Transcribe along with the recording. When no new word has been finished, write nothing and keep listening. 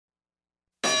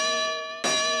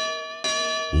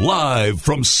Live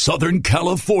from Southern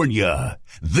California,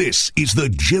 this is the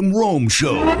Jim Rome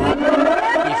Show.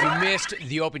 If you missed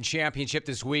the Open Championship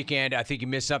this weekend, I think you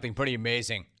missed something pretty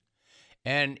amazing.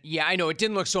 And yeah, I know it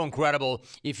didn't look so incredible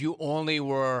if you only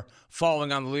were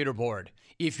following on the leaderboard.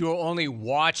 If you were only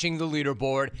watching the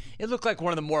leaderboard, it looked like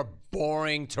one of the more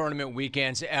boring tournament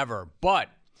weekends ever. But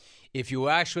if you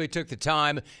actually took the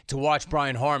time to watch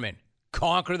Brian Harman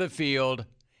conquer the field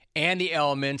and the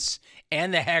elements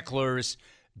and the hecklers,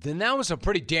 then that was a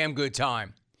pretty damn good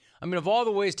time. I mean, of all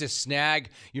the ways to snag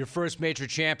your first major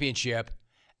championship,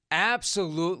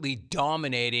 absolutely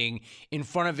dominating in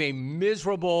front of a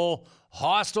miserable,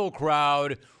 hostile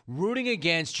crowd rooting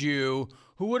against you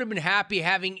who would have been happy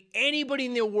having anybody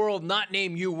in the world not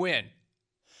name you win.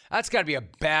 That's got to be a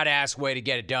badass way to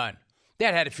get it done.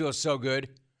 That had to feel so good,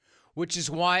 which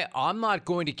is why I'm not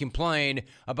going to complain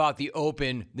about the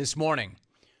Open this morning.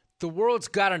 The world's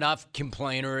got enough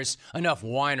complainers, enough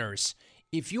whiners.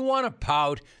 If you want to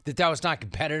pout that was not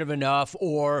competitive enough,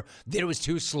 or that it was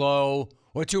too slow,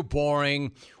 or too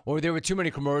boring, or there were too many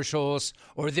commercials,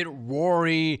 or that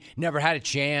Rory never had a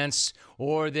chance,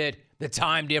 or that the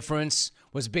time difference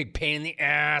was a big pain in the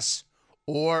ass,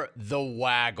 or the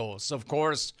waggles. Of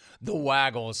course, the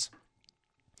waggles.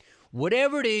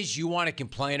 Whatever it is you want to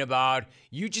complain about,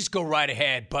 you just go right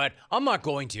ahead, but I'm not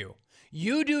going to.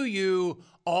 You do you,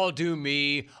 I'll do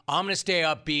me. I'm going to stay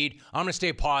upbeat. I'm going to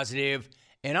stay positive,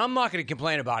 and I'm not going to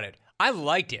complain about it. I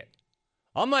liked it.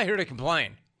 I'm not here to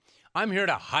complain. I'm here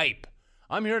to hype.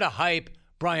 I'm here to hype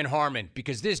Brian Harman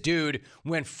because this dude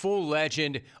went full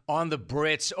legend on the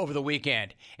Brits over the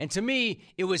weekend. And to me,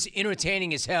 it was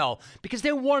entertaining as hell because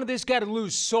they wanted this guy to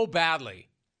lose so badly.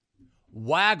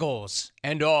 Waggles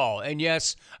and all. And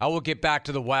yes, I will get back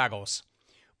to the waggles.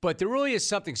 But there really is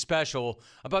something special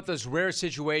about those rare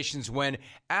situations when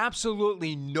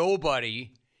absolutely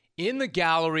nobody in the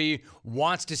gallery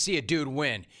wants to see a dude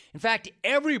win. In fact,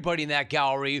 everybody in that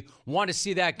gallery wants to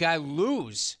see that guy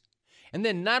lose. And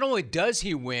then not only does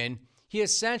he win, he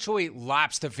essentially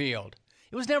laps the field.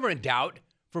 It was never in doubt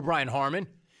for Brian Harman,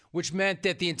 which meant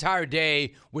that the entire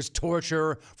day was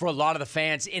torture for a lot of the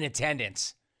fans in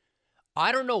attendance.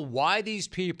 I don't know why these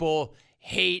people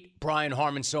hate Brian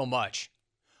Harman so much.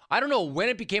 I don't know when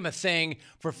it became a thing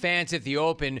for fans at the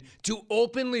Open to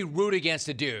openly root against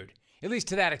a dude, at least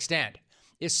to that extent,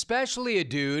 especially a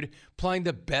dude playing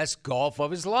the best golf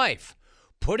of his life,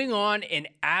 putting on an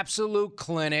absolute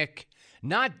clinic,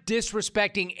 not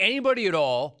disrespecting anybody at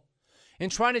all,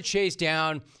 and trying to chase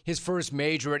down his first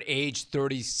major at age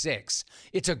 36.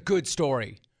 It's a good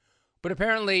story. But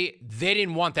apparently, they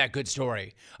didn't want that good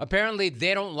story. Apparently,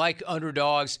 they don't like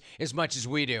underdogs as much as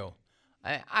we do.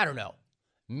 I don't know.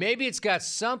 Maybe it's got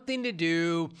something to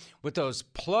do with those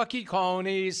plucky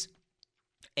colonies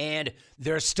and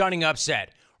their stunning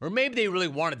upset. Or maybe they really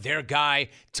wanted their guy,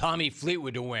 Tommy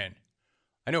Fleetwood, to win.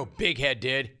 I know Big Head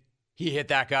did. He hit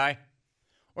that guy.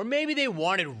 Or maybe they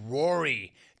wanted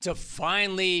Rory to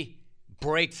finally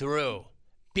break through,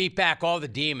 beat back all the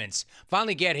demons,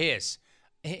 finally get his.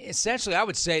 Essentially, I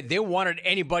would say they wanted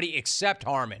anybody except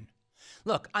Harman.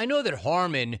 Look, I know that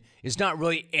Harman is not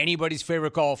really anybody's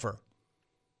favorite golfer.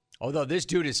 Although this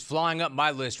dude is flying up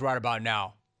my list right about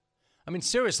now. I mean,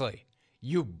 seriously,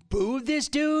 you booed this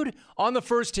dude on the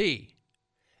first tee.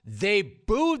 They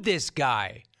booed this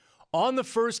guy on the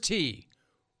first tee.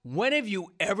 When have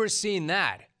you ever seen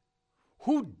that?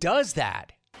 Who does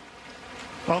that?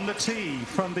 On the tee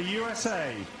from the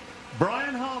USA,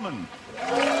 Brian Harman.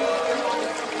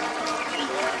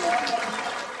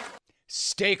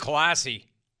 Stay classy.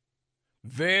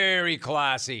 Very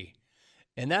classy.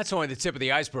 And that's only the tip of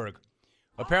the iceberg.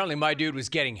 Apparently, my dude was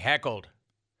getting heckled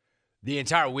the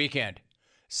entire weekend.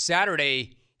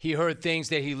 Saturday, he heard things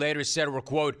that he later said were,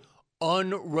 quote,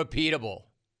 unrepeatable.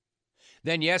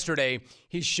 Then yesterday,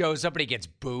 he shows up and he gets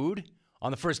booed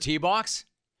on the first tee box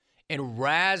and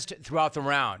razzed throughout the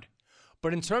round.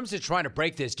 But in terms of trying to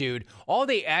break this dude, all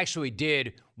they actually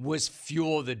did was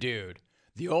fuel the dude.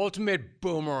 The ultimate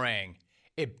boomerang.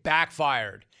 It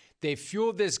backfired. They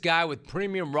fueled this guy with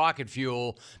premium rocket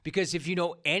fuel because if you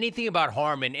know anything about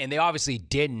Harman, and they obviously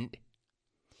didn't,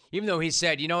 even though he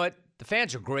said, you know what, the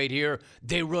fans are great here,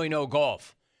 they really know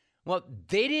golf. Well,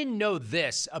 they didn't know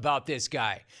this about this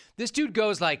guy. This dude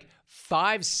goes like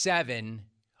 5'7",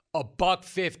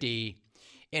 $150,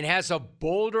 and has a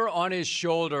boulder on his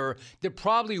shoulder that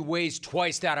probably weighs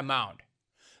twice that amount.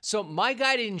 So my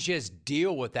guy didn't just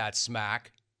deal with that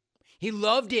smack. He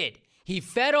loved it. He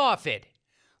fed off it.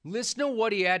 Listen to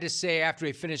what he had to say after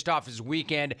he finished off his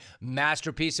weekend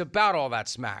masterpiece about all that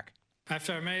smack.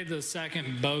 After I made the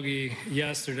second bogey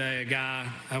yesterday, a guy,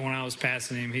 when I was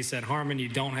passing him, he said, "Harman, you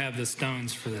don't have the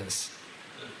stones for this."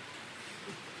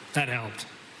 That helped.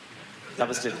 That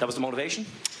was the motivation?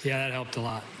 Yeah, that helped a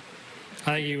lot.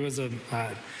 I think he was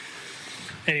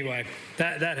anyway,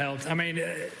 that helped. I mean,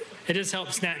 it just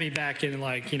helped snap me back in,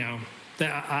 like,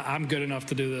 I'm good enough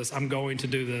to do this. I'm going to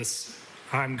do this.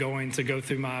 I'm going to go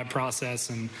through my process,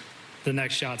 and the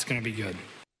next shot's going to be good.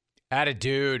 Atta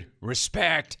dude.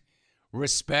 Respect.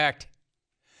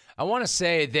 I want to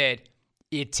say that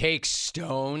it takes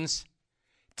stones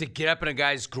to get up in a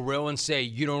guy's grill and say,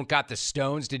 you don't got the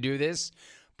stones to do this.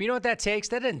 But you know what that takes?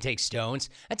 That doesn't take stones.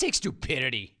 That takes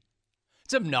stupidity.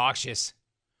 It's obnoxious.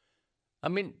 I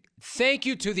mean, thank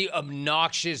you to the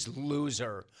obnoxious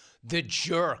loser, the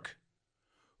jerk,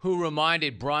 who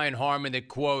reminded Brian Harman that,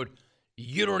 quote,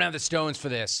 you don't have the stones for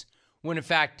this, when in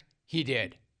fact he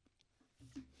did.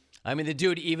 I mean, the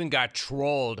dude even got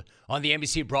trolled on the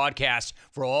NBC broadcast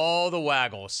for all the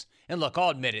waggles. And look, I'll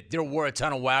admit it, there were a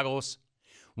ton of waggles.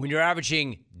 When you're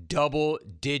averaging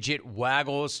double-digit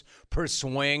waggles per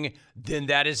swing, then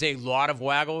that is a lot of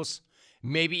waggles,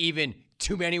 maybe even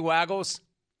too many waggles.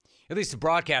 At least the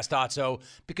broadcast thought so,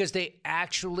 because they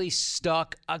actually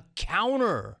stuck a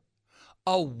counter,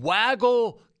 a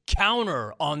waggle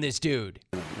counter on this dude.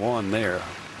 One there.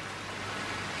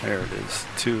 There it is.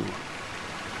 Two.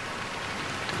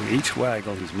 And each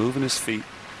waggle, he's moving his feet,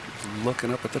 he's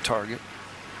looking up at the target.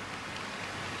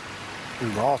 We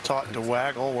were all taught to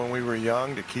waggle when we were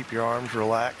young to keep your arms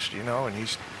relaxed, and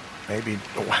he's maybe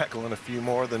waggling a few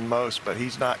more than most, but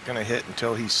he's not going to hit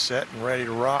until he's set and ready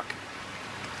to rock.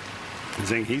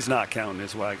 He's not counting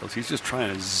his waggles. He's just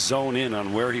trying to zone in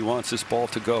on where he wants this ball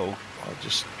to go.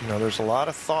 Well, there's a lot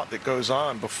of thought that goes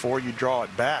on before you draw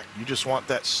it back. You just want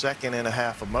that second and a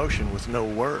half emotion with no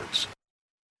words.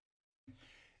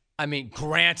 I mean,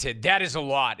 granted, that is a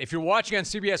lot. If you're watching on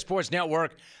CBS Sports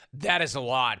Network, that is a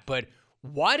lot. But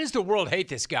why does the world hate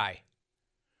this guy?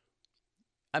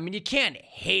 I mean, you can't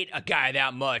hate a guy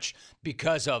that much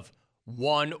because of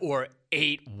 1 or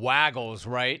 8 waggles,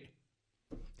 right?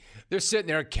 They're sitting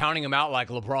there counting them out like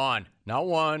LeBron. Not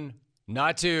 1,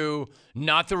 not 2,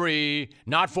 not 3,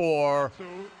 not 4,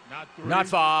 not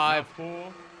 5, not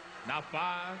 4, not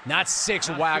 5, not 6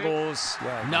 waggles,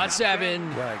 not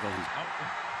 7. Waggles.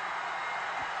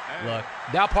 Look,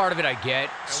 that part of it I get,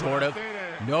 sort of.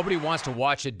 Nobody wants to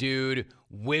watch a dude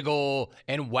wiggle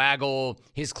and waggle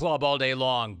his club all day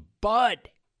long. But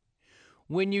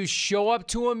when you show up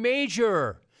to a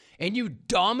major and you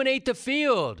dominate the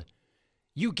field,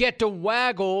 you get to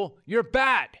waggle your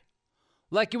bat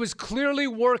like it was clearly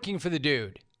working for the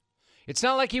dude. It's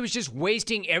not like he was just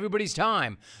wasting everybody's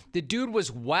time. The dude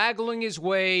was waggling his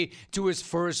way to his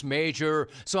first major,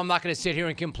 so I'm not going to sit here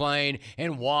and complain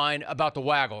and whine about the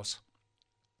waggles.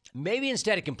 Maybe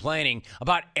instead of complaining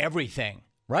about everything,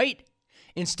 right?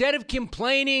 Instead of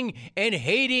complaining and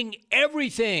hating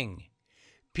everything,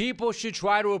 people should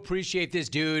try to appreciate this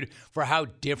dude for how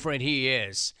different he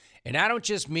is. And I don't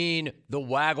just mean the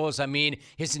waggles, I mean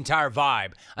his entire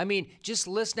vibe. I mean, just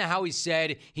listen to how he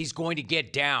said he's going to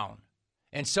get down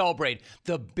and celebrate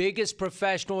the biggest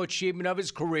professional achievement of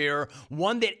his career,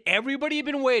 one that everybody had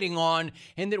been waiting on,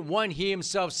 and that one he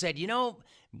himself said,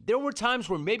 there were times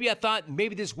where maybe I thought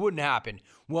maybe this wouldn't happen.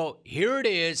 Well, here it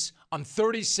is. I'm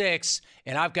 36,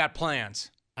 and I've got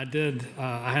plans. I did.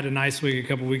 I had a nice week a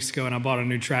couple weeks ago, and I bought a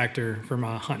new tractor for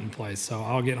my hunting place. So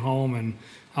I'll get home, and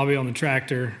I'll be on the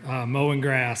tractor mowing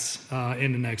grass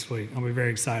into next week. I'll be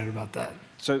very excited about that.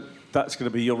 So that's going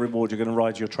to be your reward. You're going to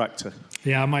ride your tractor.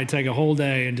 Yeah, I might take a whole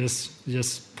day and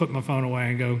just put my phone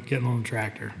away and go get on the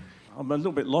tractor. I'm a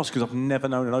little bit lost because I've never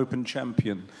known an Open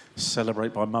champion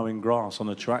celebrate by mowing grass on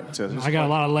a tractor. I got a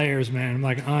lot of layers, man. I'm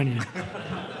like an onion.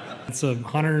 It's a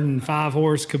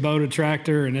 105-horse Kubota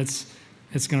tractor, and it's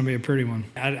going to be a pretty one.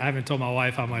 I haven't told my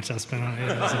wife how much I spent on it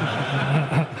yet.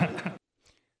 So.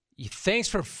 Thanks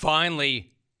for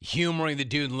finally humoring the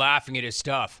dude and laughing at his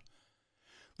stuff.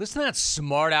 Listen to that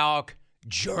smart-ass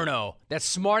journo,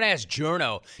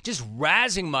 just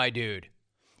razzing my dude.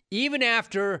 Even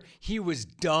after he was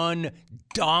done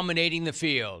dominating the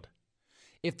field.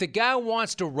 If the guy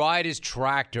wants to ride his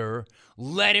tractor,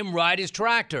 let him ride his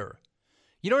tractor.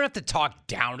 You don't have to talk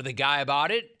down to the guy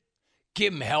about it,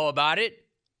 give him hell about it,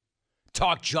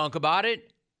 talk junk about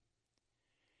it.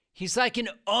 He's like an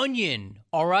onion,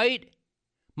 all right?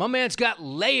 My man's got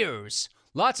layers,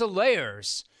 lots of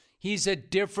layers. He's a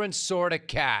different sort of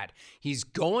cat. He's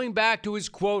going back to his,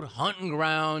 quote, hunting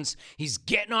grounds. He's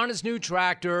getting on his new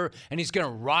tractor, and he's going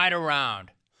to ride around.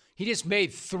 He just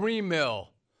made $3 million.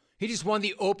 He just won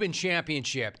the Open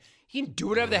Championship. He can do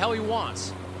whatever the hell he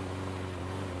wants.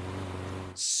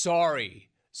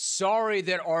 Sorry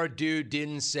that our dude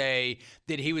didn't say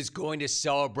that he was going to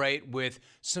celebrate with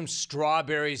some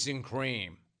strawberries and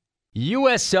cream.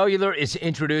 US Cellular is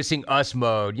introducing Us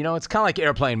Mode. You know, it's kind of like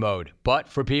airplane mode, but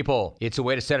for people. It's a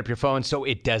way to set up your phone so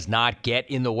it does not get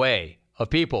in the way of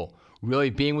people really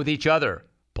being with each other.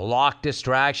 Block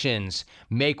distractions.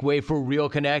 Make way for real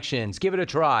connections. Give it a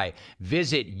try.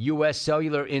 Visit US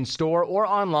Cellular in store or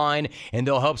online, and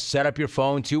they'll help set up your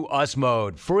phone to Us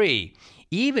Mode. Free,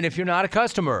 even if you're not a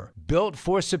customer. Built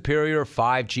for superior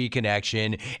 5G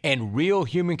connection and real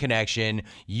human connection,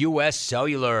 US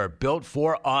Cellular, built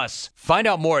for us. Find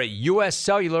out more at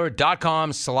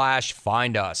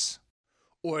uscellular.com/find us.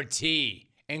 Or tea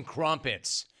and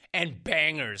crumpets and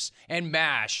bangers and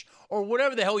mash or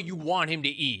whatever the hell you want him to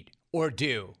eat or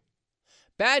do.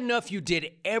 Bad enough you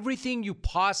did everything you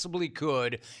possibly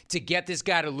could to get this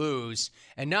guy to lose,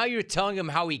 and now you're telling him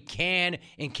how he can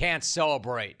and can't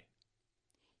celebrate.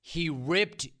 He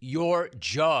ripped your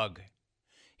jug.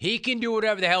 He can do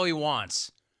whatever the hell he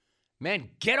wants. Man,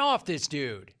 get off this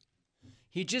dude.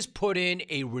 He just put in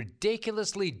a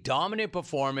ridiculously dominant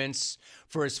performance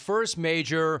for his first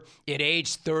major at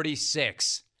age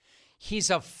 36. He's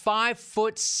a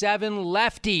 5'7"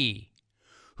 lefty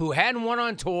who hadn't won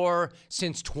on tour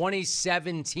since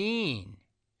 2017.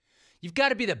 You've got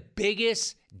to be the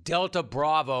biggest Delta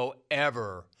Bravo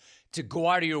ever to go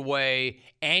out of your way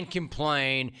and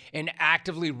complain and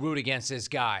actively root against this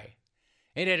guy.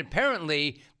 And it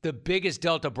apparently the biggest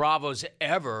Delta Bravos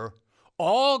ever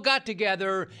all got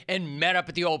together and met up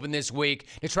at the Open this week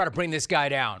to try to bring this guy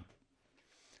down.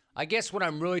 I guess what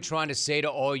I'm really trying to say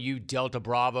to all you Delta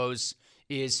Bravos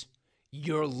is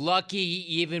you're lucky he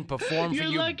even performed for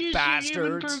you bastards. You're lucky she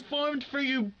even performed for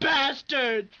you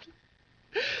bastards.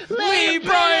 Leave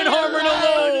Brian Harman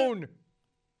alone.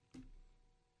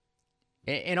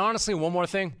 And honestly, one more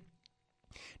thing.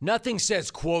 Nothing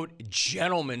says, quote,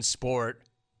 gentleman sport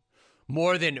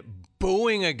more than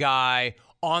booing a guy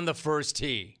on the first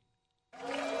tee.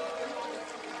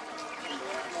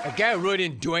 A guy who really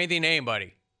didn't do anything to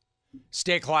anybody.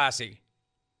 Stay classy.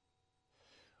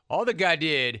 All the guy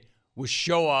did was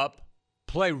show up,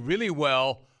 play really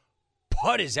well,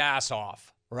 putt his ass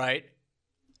off, right?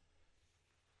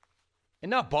 And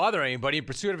not bother anybody in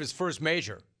pursuit of his first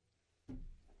major.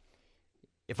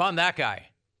 If I'm that guy,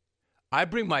 I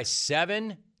bring my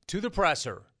 7 to the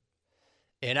presser,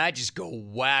 and I just go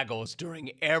waggles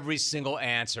during every single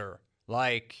answer.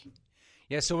 Like,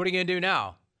 yeah, so what are you going to do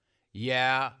now?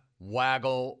 Yeah,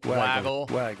 waggle.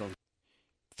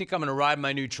 Think I'm going to ride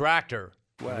my new tractor.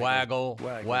 Waggle.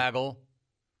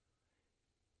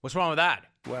 What's wrong with that?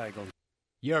 Waggle.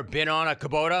 You ever been on a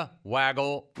Kubota?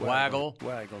 Waggle. Then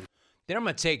I'm going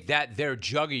to take that there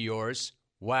jug of yours.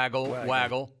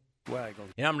 Waggle.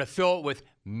 And I'm going to fill it with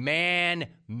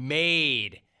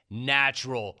man-made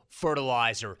natural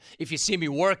fertilizer. If you see me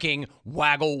working,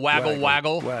 waggle. Then I'm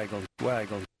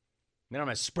going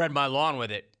to spread my lawn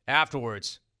with it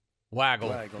afterwards.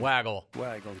 Waggle.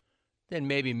 Then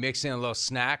maybe mix in a little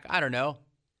snack. I don't know.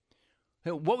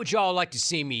 What would y'all like to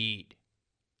see me eat?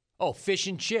 Oh, fish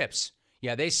and chips.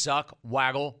 Yeah, they suck.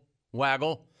 Waggle.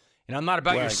 And I'm not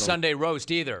about your Sunday roast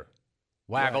either.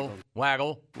 Waggle.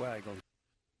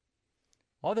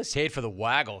 All this hate for the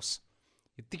Waggles.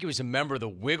 You'd think he was a member of the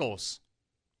Wiggles.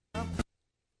 Man,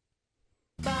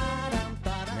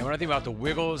 when I think about the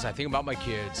Wiggles, I think about my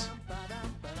kids.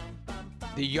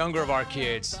 The younger of our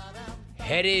kids.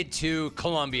 Headed to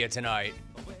Colombia tonight.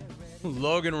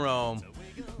 Logan Rome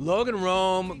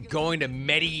going to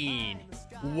Medellin.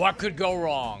 What could go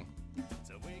wrong?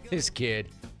 This kid.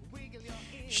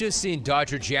 Should have seen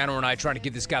Dodger Jano and I trying to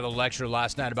give this guy the lecture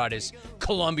last night about his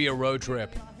Colombia road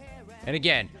trip. And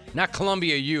again, not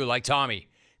Colombia U like Tommy.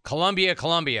 Colombia,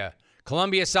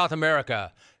 South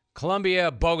America.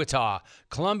 Colombia, Bogota.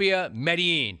 Colombia,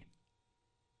 Medellin.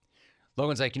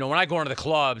 Logan's like, when I go into the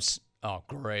clubs, oh,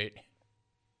 great.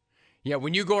 Yeah,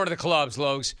 when you go into the clubs,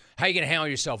 Logs, how you going to handle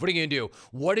yourself? What are you going to do?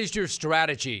 What is your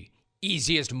strategy?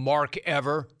 Easiest mark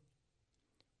ever?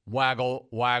 Waggle.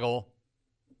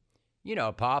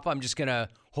 Pop, I'm just going to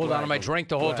hold on to my drink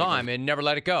the whole time and never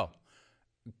let it go.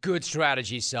 Good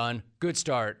strategy, son. Good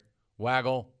start.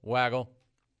 Waggle.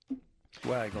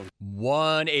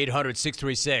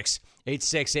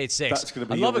 1-800-636-8686. That's going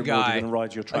to be I love a guy. Going to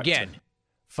ride your tractor. Again,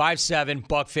 5'7",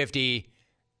 $150.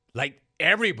 Like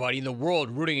everybody in the world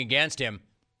rooting against him.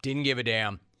 Didn't give a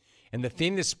damn. And the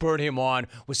thing that spurred him on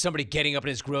was somebody getting up in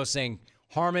his grill saying,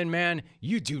 Harman, man,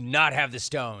 you do not have the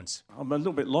stones. I'm a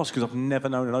little bit lost because I've never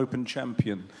known an Open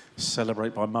champion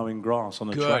celebrate by mowing grass on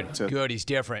a tractor. Good. He's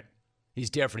different.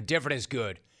 Different is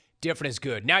good. Different is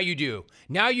good. Now you do.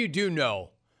 Now you do know.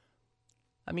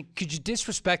 I mean, could you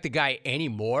disrespect the guy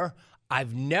anymore?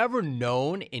 I've never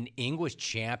known an English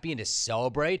champion to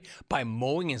celebrate by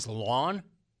mowing his lawn.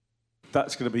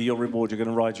 That's going to be your reward. You're going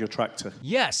to ride your tractor.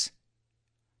 Yes.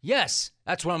 Yes,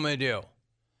 that's what I'm going to do.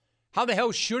 How the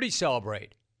hell should he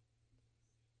celebrate?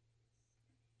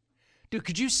 Dude,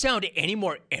 could you sound any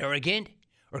more arrogant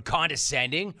or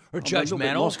condescending or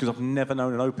judgmental? Because I've never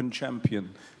known an Open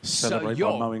champion celebrate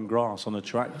by mowing grass on a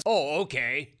tractor. Oh,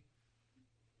 okay.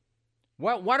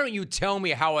 Well, why don't you tell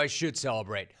me how I should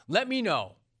celebrate? Let me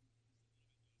know.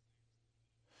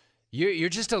 You're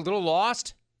just a little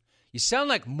lost? You sound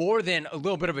like more than a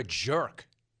little bit of a jerk.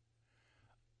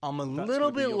 I'm a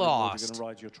little bit lost. You're going to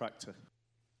ride your tractor.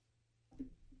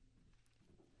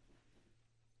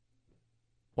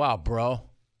 Wow, bro.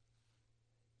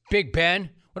 Big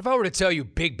Ben? What if I were to tell you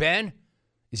Big Ben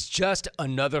is just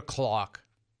another clock?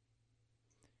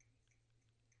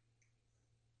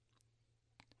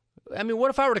 I mean, what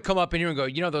if I were to come up in here and go,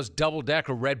 you know those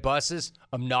double-decker red buses?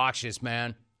 Obnoxious,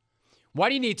 man. Why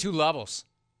do you need 2 levels?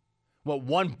 What,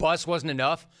 one bus wasn't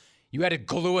enough? You had to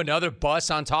glue another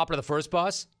bus on top of the first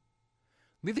bus?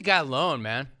 Leave the guy alone,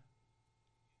 man.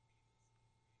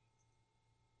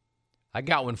 I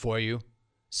got one for you.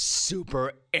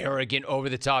 Super arrogant,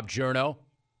 over-the-top journo.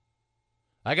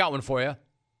 I got one for you.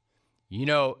 You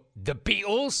know, the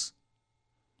Beatles?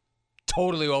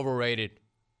 Totally overrated.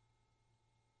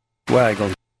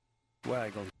 Waggle.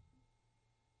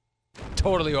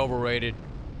 Totally overrated.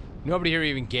 Nobody here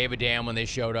even gave a damn when they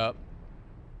showed up.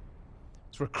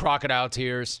 These were crocodile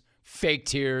tears, fake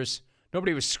tears.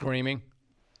 Nobody was screaming.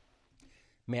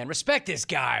 Man, respect this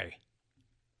guy.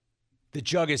 The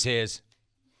jug is his.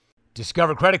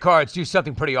 Discover credit cards do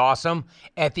something pretty awesome.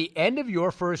 At the end of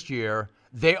your first year,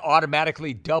 they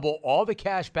automatically double all the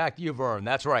cash back you've earned.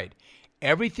 That's right.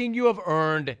 Everything you have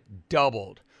earned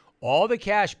doubled. All the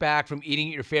cash back from eating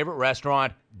at your favorite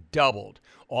restaurant doubled.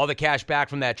 All the cash back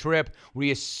from that trip where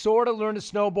you sort of learned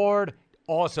to snowboard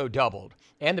also doubled.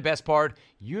 And the best part,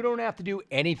 you don't have to do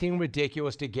anything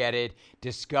ridiculous to get it.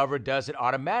 Discover does it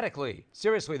automatically.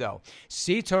 Seriously, though.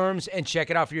 See terms and check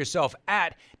it out for yourself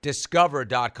at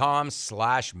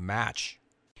discover.com/match.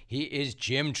 He is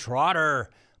Jim Trotter.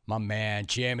 My man,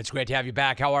 Jim, it's great to have you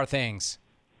back. How are things?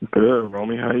 Good,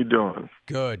 Romy. How you doing?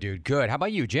 Good, dude. Good. How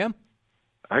about you, Jim?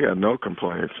 I got no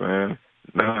complaints, man.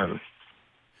 None.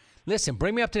 Listen,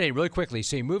 bring me up to date really quickly.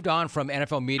 So you moved on from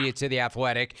NFL media to The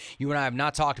Athletic. You and I have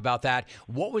not talked about that.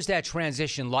 What was that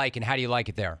transition like, and how do you like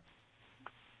it there?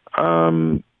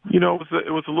 You know,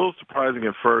 it was a little surprising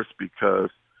at first because,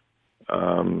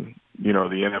 you know,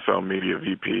 the NFL media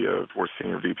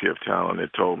senior VP of talent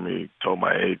had told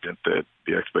my agent that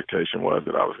the expectation was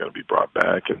that I was going to be brought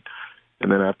back. And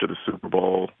then after the Super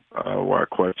Bowl, where I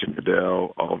questioned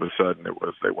Goodell, all of a sudden it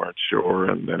was they weren't sure.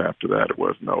 And then after that, it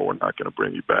was, no, we're not going to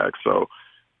bring you back. So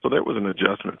there was an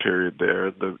adjustment period there.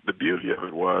 The beauty of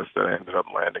it was that I ended up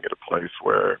landing at a place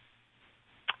where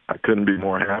I couldn't be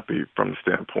more happy from the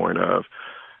standpoint of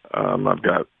I've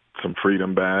got some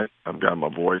freedom back, I've got my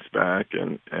voice back,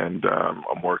 and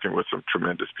I'm working with some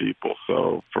tremendous people.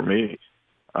 So for me,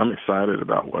 I'm excited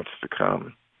about what's to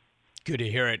come. Good to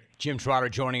hear it. Jim Trotter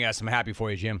joining us. I'm happy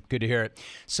for you, Jim. Good to hear it.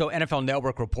 So NFL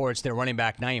Network reports that running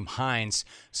back Nyheim Hines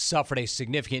suffered a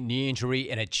significant knee injury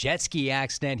in a jet ski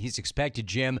accident. He's expected,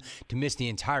 Jim, to miss the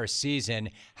entire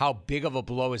season. How big of a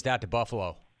blow is that to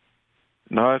Buffalo?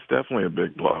 No, it's definitely a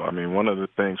big blow. I mean, one of the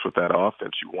things with that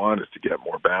offense you want is to get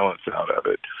more balance out of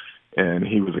it. And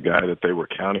he was a guy that they were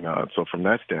counting on. So from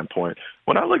that standpoint,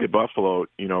 when I look at Buffalo,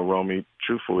 you know, Romy,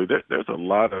 truthfully, there's a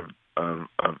lot of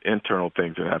internal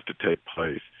things that have to take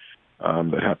place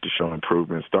that have to show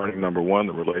improvement. Starting, number one,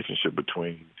 the relationship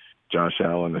between Josh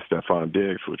Allen and Stephon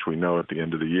Diggs, which we know at the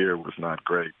end of the year was not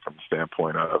great from the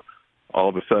standpoint of all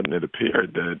of a sudden it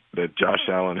appeared that Josh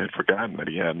Allen had forgotten that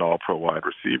he had an all-pro wide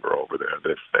receiver over there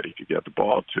that he could get the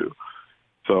ball to.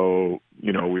 So,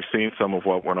 you know, we've seen some of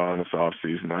what went on this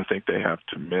offseason. I think they have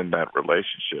to mend that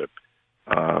relationship,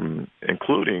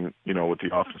 including, you know, with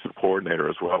the offensive coordinator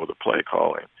as well with the play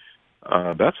calling.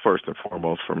 That's first and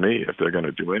foremost for me if they're going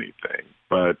to do anything.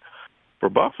 But for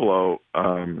Buffalo,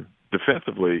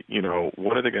 defensively, you know,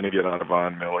 what are they going to get out of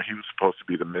Von Miller? He was supposed to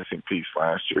be the missing piece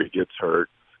last year. He gets hurt.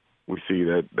 We see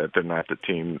that they're not the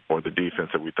team or the defense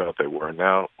that we thought they were.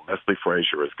 Now Leslie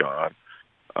Frazier is gone.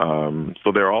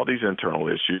 So there are all these internal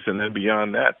issues. And then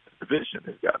beyond that, the division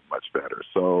has gotten much better.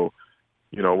 So,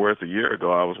 you know, whereas a year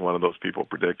ago I was one of those people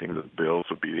predicting that the Bills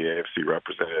would be the AFC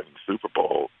representative in the Super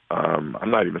Bowl, I'm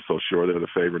not even so sure they're the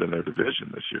favorite in their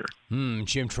division this year.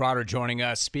 Jim Trotter joining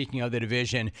us. Speaking of the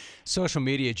division, social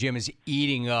media, Jim, is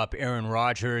eating up Aaron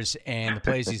Rodgers and the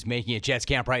plays he's making at Jets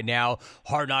camp right now.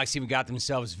 Hard Knocks even got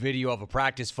themselves video of a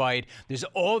practice fight. There's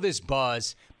all this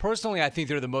buzz. Personally, I think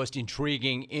they're the most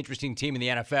intriguing, interesting team in the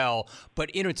NFL, but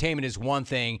entertainment is one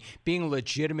thing. Being a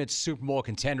legitimate Super Bowl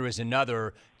contender is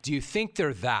another. Do you think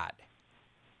they're that?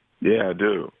 Yeah, I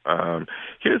do.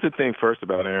 Here's the thing first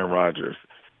about Aaron Rodgers.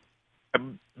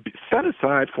 Set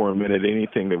aside for a minute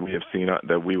anything that we have seen,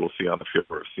 that we will see on the field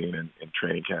or have seen in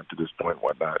training camp to this point and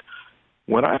whatnot.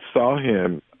 When I saw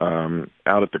him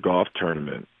out at the golf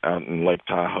tournament out in Lake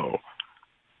Tahoe,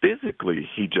 physically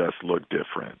he just looked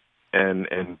different.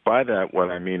 And by that, what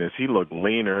I mean is he looked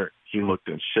leaner, he looked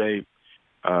in shape.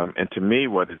 And to me,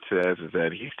 what it says is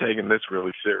that he's taking this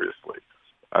really seriously.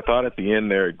 I thought at the end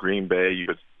there at Green Bay,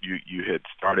 you had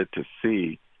started to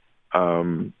see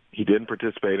he didn't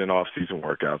participate in off-season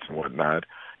workouts and whatnot.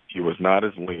 He was not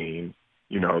as lean.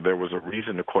 There was a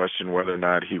reason to question whether or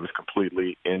not he was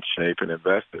completely in shape and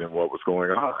invested in what was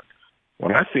going on.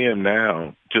 When I see him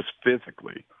now, just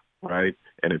physically, right,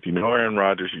 and if you know Aaron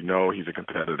Rodgers, you know he's a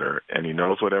competitor, and he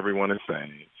knows what everyone is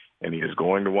saying, and he is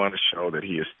going to want to show that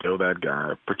he is still that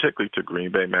guy, particularly to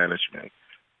Green Bay management.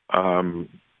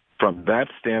 From that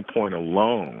standpoint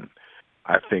alone,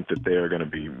 I think that they are going to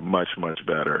be much, much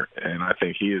better, and I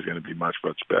think he is going to be much,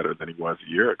 much better than he was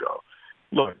a year ago.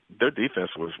 Look, their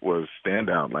defense was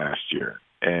standout last year,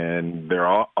 and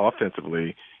they're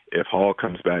offensively, if Hall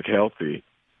comes back healthy,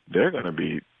 they're going to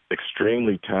be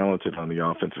extremely talented on the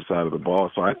offensive side of the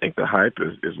ball. So I think the hype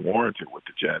is warranted with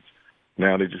the Jets.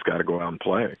 Now they just got to go out and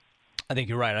play. I think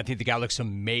you're right. I think the guy looks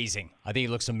amazing. I think he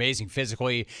looks amazing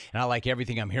physically, and I like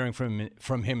everything I'm hearing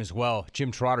from him as well.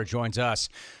 Jim Trotter joins us.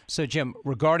 So, Jim,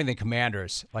 regarding the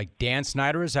Commanders, like Dan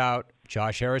Snyder is out,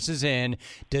 Josh Harris is in.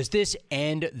 Does this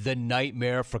end the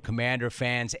nightmare for Commander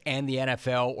fans and the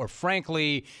NFL, or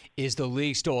frankly, is the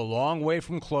league still a long way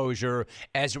from closure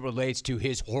as it relates to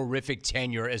his horrific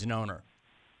tenure as an owner?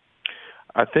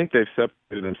 I think they've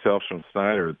separated themselves from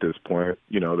Snyder at this point.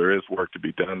 There is work to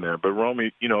be done there. But,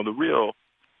 Romy, the real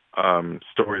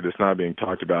story that's not being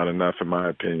talked about enough, in my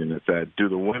opinion, is that do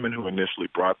the women who initially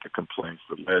brought the complaints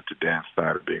that led to Dan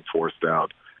Snyder being forced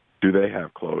out, do they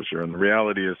have closure? And the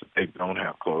reality is that they don't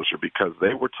have closure because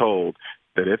they were told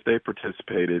that if they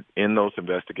participated in those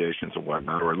investigations and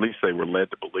whatnot, or at least they were led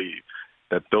to believe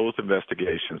that those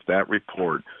investigations, that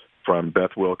report from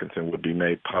Beth Wilkinson would be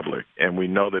made public, and we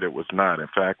know that it was not. In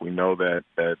fact, we know that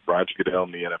Roger Goodell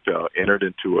and the NFL entered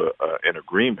into an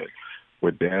agreement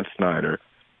with Dan Snyder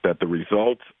that the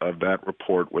results of that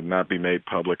report would not be made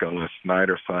public unless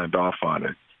Snyder signed off on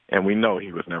it, and we know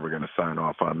he was never going to sign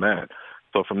off on that.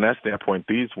 So from that standpoint,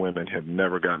 these women have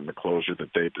never gotten the closure that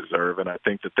they deserve, and I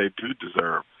think that they do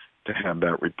deserve to have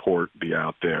that report be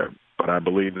out there. But I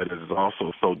believe that it is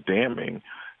also so damning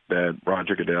that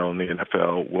Roger Goodell and the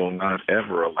NFL will not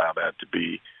ever allow that to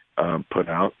be put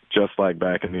out, just like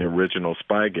back in the original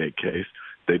Spygate case.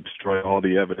 They destroyed all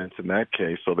the evidence in that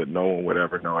case so that no one would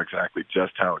ever know exactly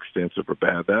just how extensive or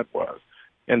bad that was.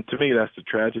 And to me, that's the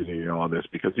tragedy in all this,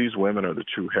 because these women are the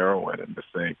true heroine in this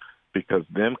thing, because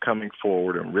them coming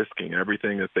forward and risking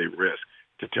everything that they risk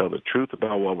to tell the truth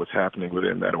about what was happening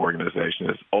within that organization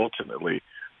is ultimately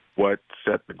what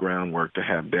set the groundwork to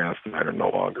have Dan Snyder no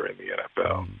longer in the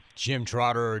NFL. Jim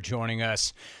Trotter joining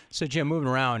us. So, Jim, moving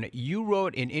around, you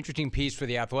wrote an interesting piece for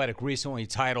The Athletic recently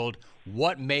titled,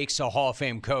 "What Makes a Hall of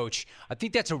Fame Coach?" I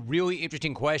think that's a really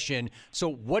interesting question. So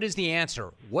what is the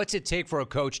answer? What's it take for a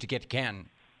coach to get to Canton?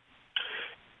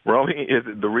 Romy,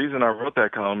 the reason I wrote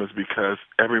that column is because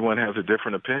everyone has a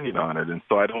different opinion on it. And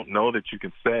so I don't know that you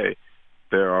can say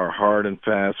there are hard and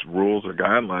fast rules or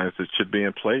guidelines that should be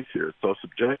in place here. It's so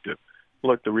subjective.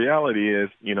 Look, the reality is,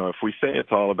 if we say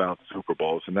it's all about Super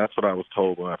Bowls, and that's what I was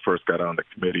told when I first got on the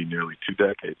committee nearly 2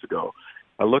 decades ago,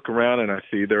 I look around and I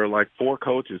see there are like 4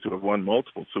 coaches who have won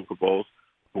multiple Super Bowls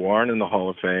who aren't in the Hall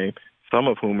of Fame, some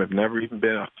of whom have never even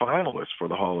been a finalist for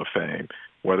the Hall of Fame,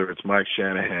 whether it's Mike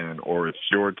Shanahan or it's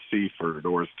George Seifert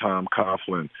or it's Tom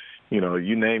Coughlin.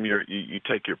 You name you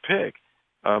take your pick.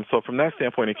 So from that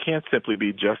standpoint, it can't simply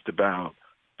be just about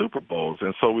Super Bowls.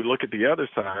 And so we look at the other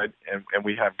side, and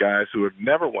we have guys who have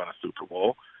never won a Super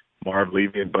Bowl, Marv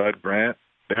Levy and Bud Grant.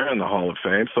 They're in the Hall of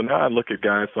Fame. So now I look at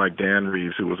guys like Dan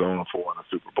Reeves, who was 0-4 in a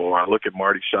Super Bowl. I look at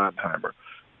Marty Schottenheimer,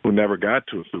 who never got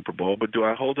to a Super Bowl. But do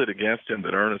I hold it against him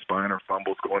that Ernest Biner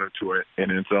fumbles going into an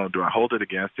end zone? Do I hold it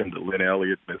against him that Lynn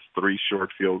Elliott missed 3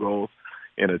 short field goals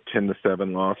in a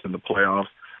 10-7 loss in the playoffs?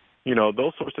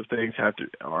 those sorts of things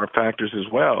are factors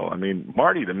as well. I mean,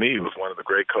 Marty, to me, was one of the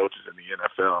great coaches in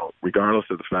the NFL, regardless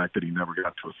of the fact that he never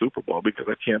got to a Super Bowl, because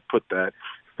I can't put that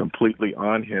completely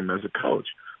on him as a coach.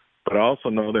 But I also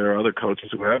know there are other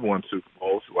coaches who have won Super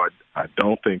Bowls who I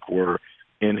don't think were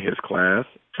in his class.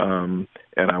 And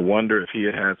I wonder if he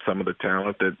had some of the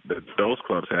talent that those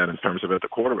clubs had in terms of at the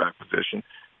quarterback position,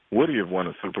 would he have won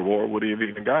a Super Bowl, or would he have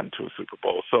even gotten to a Super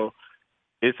Bowl? So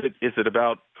is it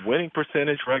about winning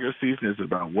percentage regular season? Is it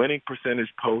about winning percentage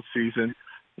postseason?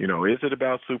 Is it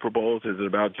about Super Bowls? Is it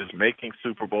about just making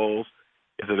Super Bowls?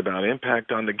 Is it about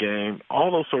impact on the game?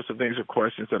 All those sorts of things are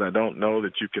questions that I don't know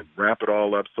that you can wrap it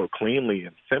all up so cleanly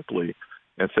and simply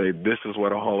and say this is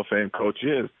what a Hall of Fame coach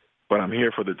is. But I'm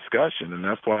here for the discussion, and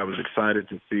that's why I was excited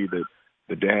to see that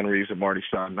the Dan Reeves and Marty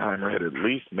Schottenheimer had at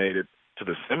least made it to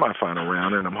the semifinal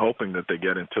round, and I'm hoping that they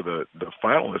get into the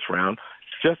finalist round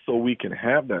just so we can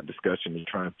have that discussion and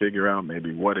try and figure out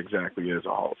maybe what exactly is a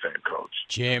Hall of Fame coach.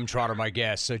 Jim Trotter, my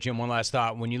guest. So, Jim, one last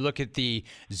thought. When you look at the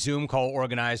Zoom call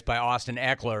organized by Austin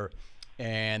Eckler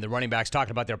and the running backs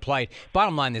talking about their plight,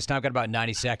 bottom line this, now I've got about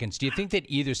 90 seconds. Do you think that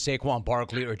either Saquon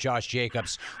Barkley or Josh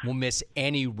Jacobs will miss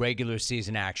any regular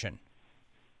season action?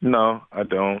 No, I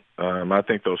don't. I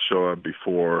think they'll show up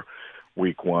before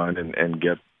week one and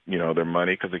get their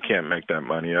money, because they can't make that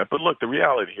money up. But look, the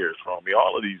reality here is, Romy,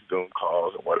 all of these Zoom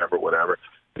calls and whatever,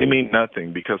 they mean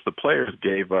nothing because the players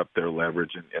gave up their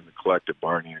leverage in the collective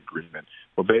bargaining agreement.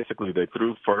 Well, basically, they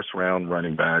threw first-round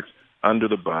running backs under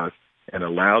the bus and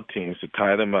allowed teams to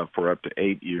tie them up for up to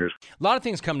 8 years. A lot of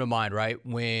things come to mind, right,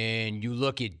 when you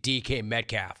look at DK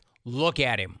Metcalf. Look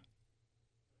at him.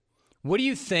 What do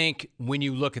you think when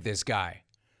you look at this guy?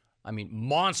 I mean,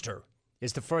 monster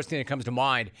is the first thing that comes to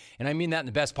mind, and I mean that in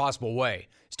the best possible way.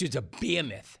 This dude's a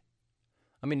behemoth.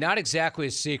 I mean, not exactly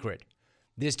a secret.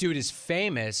 This dude is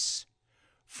famous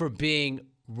for being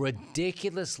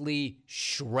ridiculously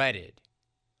shredded.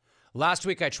 Last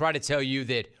week, I tried to tell you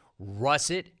that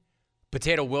Russet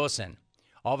Potato Wilson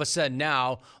all of a sudden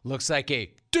now looks like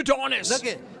a Adonis. Look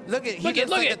at. He looks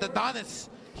like Adonis.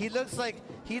 He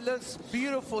looks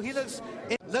beautiful. He looks.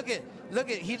 Look at.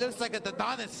 He looks like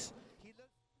Adonis.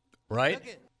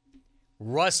 Right?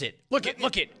 Russet. Look it.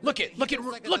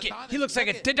 He looks like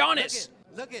a Adonis.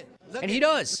 And he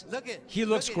does. He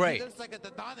looks great.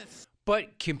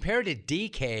 But compared to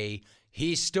DK,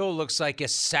 he still looks like a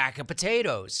sack of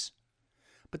potatoes.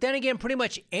 But then again, pretty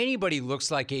much anybody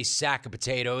looks like a sack of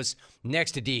potatoes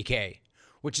next to DK,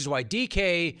 which is why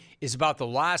DK is about the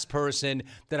last person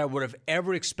that I would have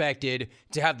ever expected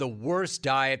to have the worst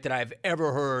diet that I've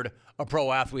ever heard a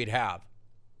pro athlete have.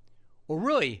 Or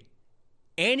really,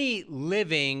 any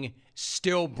living,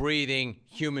 still breathing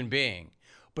human being.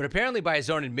 But apparently by his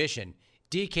own admission,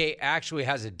 DK actually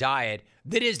has a diet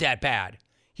that is that bad.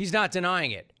 He's not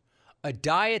denying it. A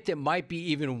diet that might be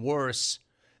even worse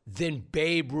than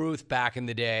Babe Ruth back in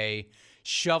the day,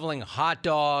 shoveling hot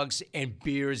dogs and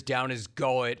beers down his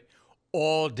gullet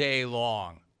all day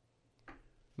long.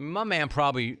 My man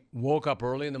probably woke up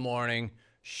early in the morning,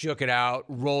 shook it out,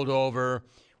 rolled over,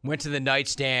 went to the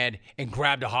nightstand, and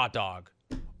grabbed a hot dog.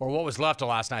 Or what was left of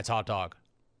last night's hot dog.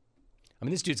 I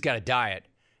mean, this dude's got a diet.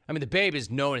 I mean, the Babe is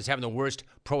known as having the worst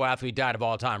pro athlete diet of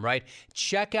all time, right?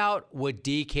 Check out what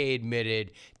DK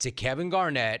admitted to Kevin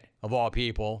Garnett, of all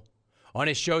people, on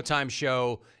his Showtime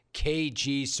show,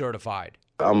 KG Certified.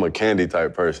 I'm a candy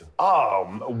type person.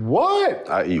 What?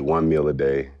 I eat one meal a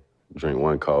day, drink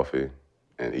one coffee,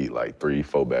 and eat like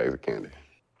 3-4 bags of candy.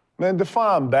 Man,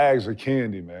 define bags of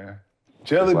candy, man.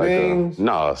 Jelly beans?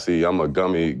 Nah, see, I'm a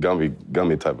gummy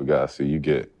type of guy. See, you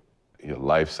get your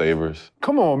lifesavers.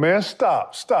 Come on, man,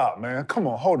 stop, man. Come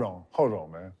on, hold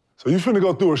on, man. So you finna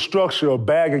go through a structure, a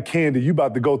bag of candy, you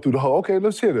about to go through the whole, okay,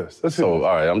 let's hear this. All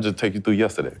right, I'm just taking you through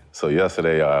yesterday. So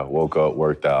yesterday I woke up,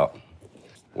 worked out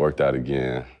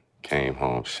again, came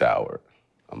home, showered.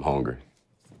 I'm hungry.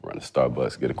 Run to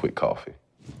Starbucks, get a quick coffee.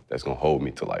 That's gonna hold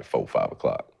me till like 4, 5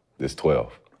 o'clock. This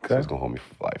 12. Okay. So it's gonna hold me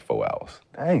for like 4 hours.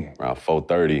 Dang. Around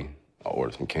 4:30, I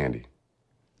ordered some candy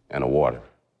and a water.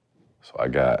 So I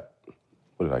got,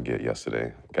 what did I get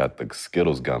yesterday? Got the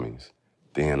Skittles gummies.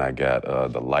 Then I got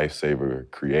the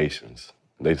Lifesaver Creations.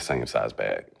 They the same size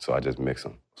bag, so I just mix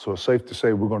them. So it's safe to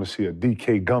say we're gonna see a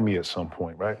DK gummy at some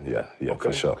point, right? Yeah, okay,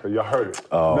 for sure. Okay, y'all heard it.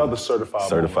 Another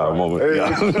certified moment. Hey.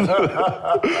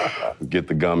 Yeah. Get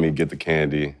the gummy, get the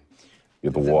candy,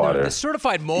 get the water. The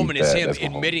certified moment is him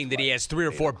admitting that he has 3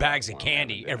 or 4 bags of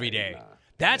candy every day.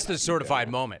 That's the certified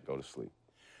moment. Go to sleep.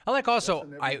 I like also,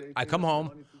 I come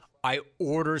home, I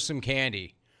order some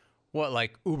candy. What,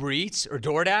 like Uber Eats or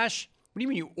DoorDash? What do you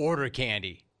mean you order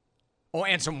candy? Oh,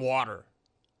 and some water.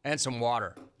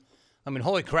 I mean,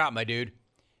 holy crap, my dude.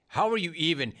 How are you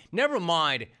even, never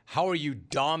mind how are you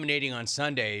dominating on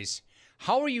Sundays,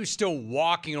 how are you still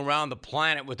walking around the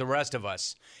planet with the rest of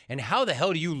us? And how the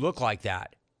hell do you look like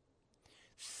that?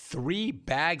 3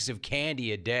 bags of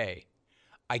candy a day.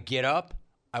 I get up,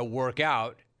 I work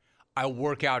out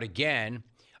again,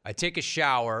 I take a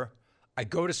shower, I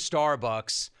go to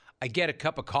Starbucks, I get a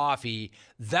cup of coffee.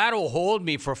 That'll hold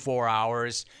me for 4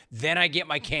 hours. Then I get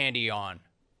my candy on.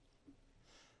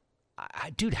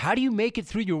 Dude, how do you make it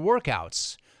through your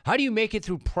workouts? How do you make it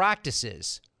through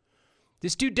practices?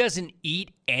 This dude doesn't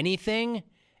eat anything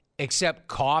except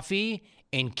coffee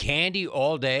and candy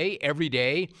all day, every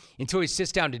day, until he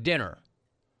sits down to dinner.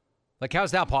 Like,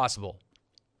 how's that possible?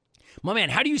 My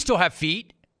man, how do you still have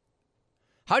feet?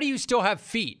 How do you still have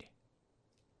feet?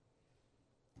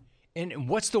 And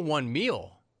what's the one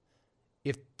meal?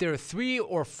 If there are 3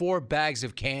 or 4 bags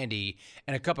of candy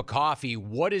and a cup of coffee,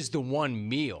 what is the one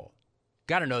meal?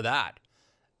 Got to know that.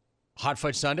 Hot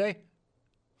fudge sundae?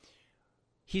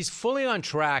 He's fully on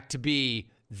track to be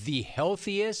the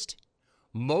healthiest,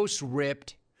 most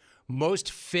ripped,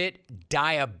 most fit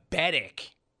diabetic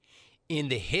in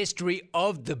the history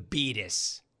of the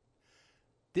beatus.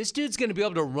 This dude's going to be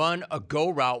able to run a go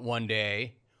route one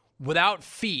day without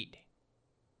feet.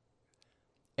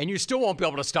 And you still won't be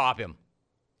able to stop him.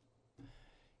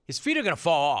 His feet are going to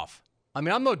fall off. I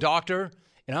mean, I'm no doctor,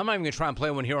 and I'm not even going to try and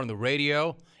play one here on the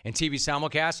radio and TV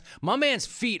simulcast. My man's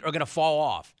feet are going to fall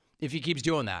off if he keeps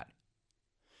doing that.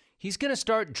 He's going to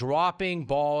start dropping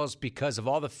balls because of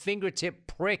all the fingertip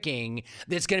pricking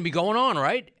that's going to be going on,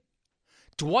 right?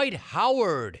 Dwight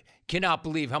Howard cannot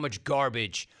believe how much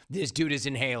garbage this dude is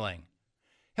inhaling.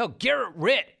 Hell, Garrett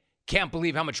Ritt can't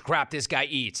believe how much crap this guy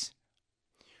eats.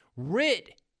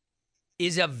 Ritt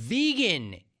is a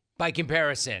vegan by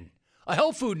comparison, a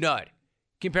health food nut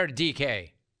compared to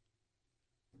DK.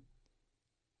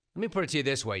 Let me put it to you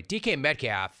this way. DK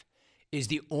Metcalf is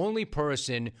the only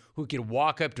person who could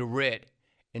walk up to Ritt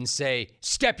and say,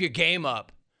 step your game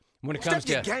up when it comes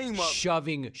to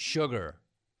shoving sugar.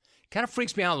 Kind of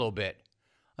freaks me out a little bit.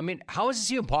 I mean, how is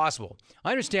this even possible?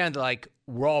 I understand that, like,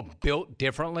 we're all built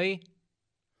differently.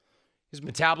 His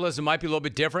metabolism might be a little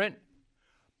bit different.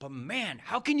 But, man,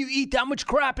 how can you eat that much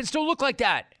crap and still look like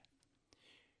that?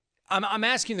 I'm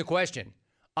asking the question.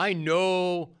 I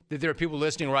know that there are people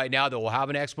listening right now that will have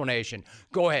an explanation.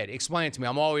 Go ahead. Explain it to me.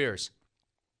 I'm all ears.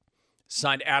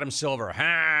 Signed Adam Silver.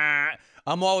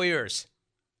 I'm all ears.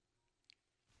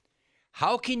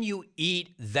 How can you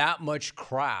eat that much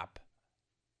crap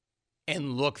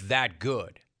and look that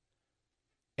good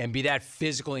and be that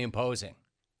physically imposing?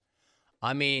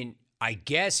 I mean, I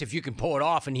guess if you can pull it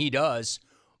off, and he does,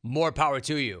 more power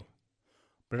to you.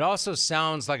 But it also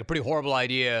sounds like a pretty horrible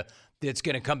idea that's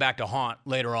going to come back to haunt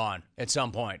later on at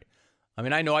some point. I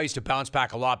mean, I know I used to bounce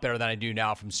back a lot better than I do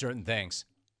now from certain things.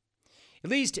 At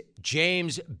least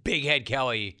James Big Head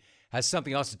Kelly has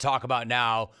something else to talk about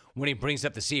now when he brings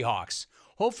up the Seahawks.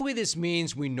 Hopefully this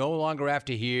means we no longer have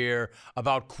to hear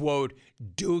about, quote,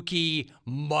 Dookie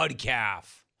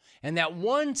Mudcalf. And that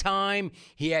one time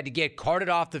he had to get carted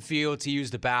off the field to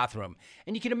use the bathroom.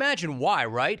 And you can imagine why,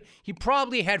 right? He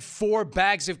probably had 4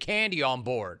 bags of candy on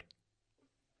board.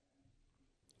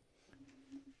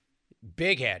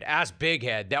 Big Head, ask Big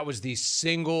Head, that was the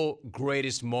single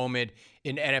greatest moment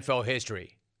in NFL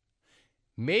history.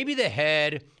 Maybe the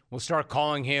head will start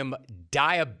calling him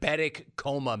Diabetic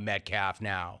Coma Metcalf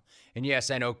now. And yes,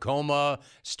 I know coma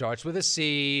starts with a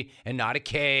C and not a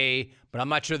K, but I'm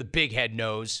not sure the Big Head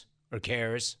knows or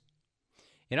cares.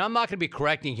 And I'm not going to be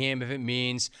correcting him if it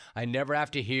means I never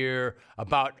have to hear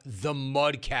about the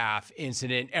Mudcalf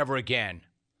incident ever again.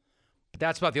 But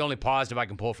that's about the only positive I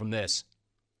can pull from this.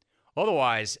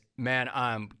 Otherwise, man,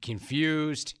 I'm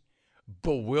confused,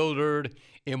 bewildered,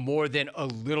 and more than a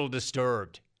little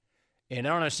disturbed. And I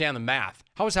don't understand the math.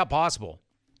 How is that possible?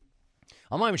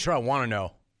 I'm not even sure I want to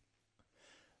know.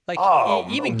 Like,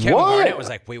 even Kevin Garnett was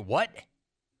like, wait, what?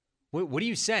 What are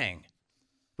you saying?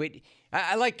 Wait,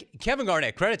 I like Kevin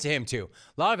Garnett. Credit to him, too.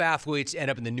 A lot of athletes end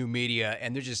up in the new media,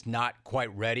 and they're just not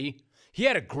quite ready. He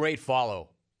had a great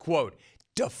follow. Quote,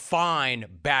 define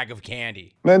bag of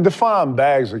candy. Man, define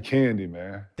bags of candy,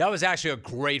 man. That was actually a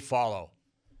great follow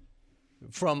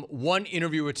from one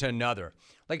interviewer to another.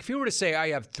 Like, if you were to say, I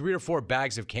have 3 or 4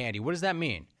 bags of candy, what does that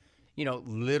mean? You know,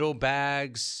 little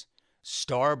bags,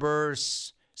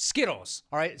 Starbursts, Skittles.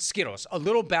 All right, Skittles. A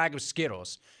little bag of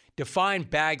Skittles. Define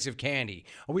bags of candy.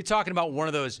 Are we talking about one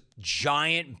of those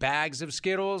giant bags of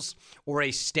Skittles or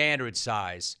a standard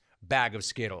size bag of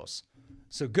Skittles?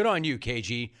 So good on you,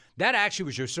 KG. That actually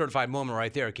was your certified moment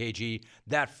right there, KG.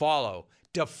 That follow.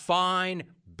 Define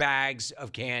bags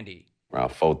of candy. Around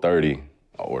 4:30,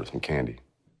 I'll order some candy.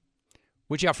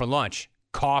 What'd you have for lunch?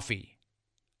 Coffee.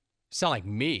 You sound like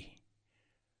me.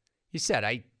 He said,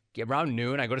 I get around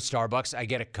noon, I go to Starbucks, I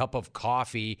get a cup of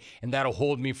coffee, and that'll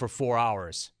hold me for 4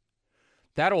 hours.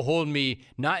 That'll hold me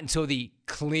not until the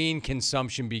clean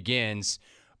consumption begins,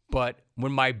 but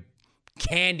when my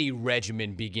candy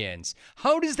regimen begins.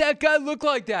 How does that guy look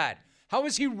like that? How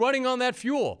is he running on that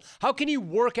fuel? How can he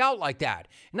work out like that?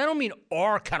 And I don't mean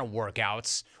our kind of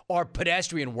workouts, or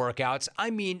pedestrian workouts. I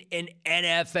mean an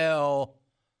NFL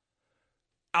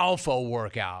alpha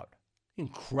workout.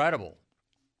 Incredible.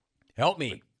 Help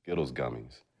me. Skittles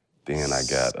gummies. Then I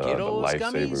got the Skittles Lifesaver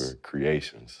gummies?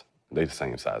 Creations. They the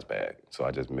same size bag, so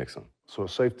I just mix them. So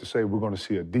it's safe to say we're going to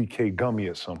see a DK gummy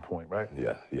at some point, right?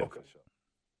 Yeah. Okay.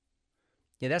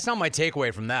 Yeah, that's not my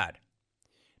takeaway from that.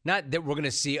 Not that we're going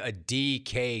to see a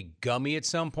DK gummy at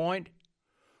some point.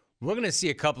 We're going to see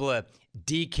a couple of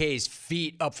DK's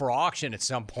feet up for auction at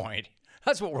some point.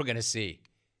 That's what we're going to see.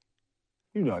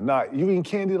 You eating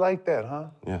candy like that, huh?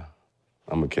 Yeah.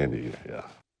 I'm a candy eater, yeah.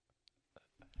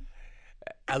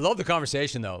 I love the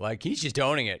conversation, though. Like, he's just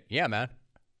owning it. Yeah, man.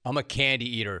 I'm a candy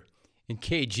eater. And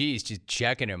KG's just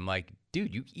checking him like,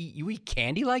 dude, you eat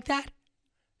candy like that?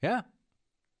 Yeah.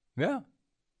 Yeah.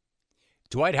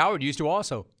 Dwight Howard used to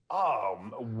also.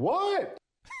 What?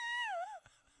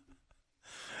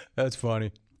 That's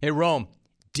funny. Hey, Rome,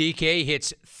 DK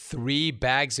hits 3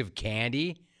 bags of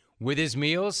candy with his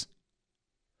meals.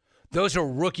 Those are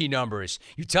rookie numbers.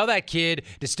 You tell that kid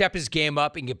to step his game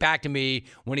up and get back to me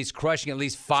when he's crushing at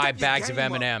least 5 bags of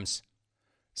M&Ms.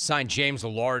 Signed James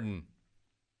Larden.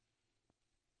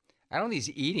 I don't think he's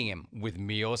eating him with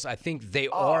meals. I think they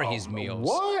are his meals.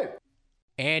 What?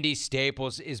 Andy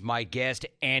Staples is my guest.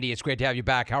 Andy, it's great to have you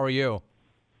back. How are you?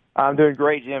 I'm doing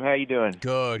great, Jim. How you doing?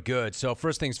 Good, good. So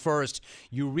first things first,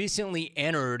 you recently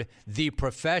entered the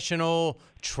professional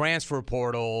transfer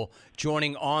portal,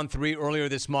 joining On3 earlier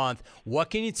this month. What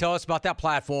can you tell us about that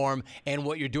platform and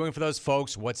what you're doing for those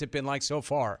folks? What's it been like so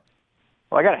far?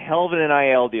 Well, I got a hell of an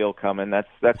NIL deal coming. That's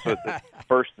what the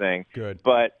first thing. Good.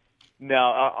 But no,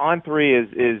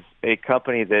 On3 is a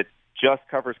company that just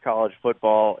covers college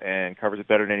football and covers it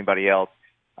better than anybody else.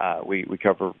 We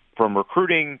cover from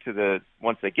recruiting to the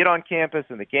once they get on campus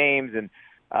and the games, and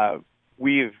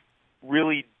we've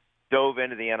really dove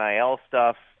into the NIL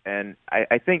stuff. And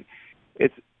I think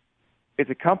it's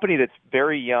a company that's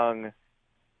very young,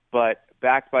 but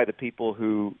backed by the people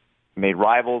who made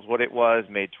Rivals what it was,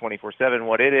 made 24/7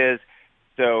 what it is.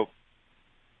 So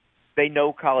they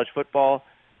know college football,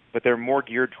 but they're more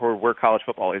geared toward where college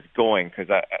football is going because,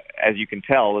 as you can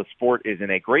tell, the sport is in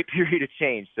a great period of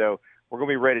change. So we're going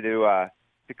to be ready to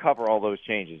cover all those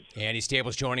changes. Andy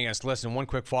Staples joining us. Listen, one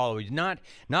quick follow. Not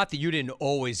that you didn't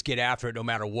always get after it no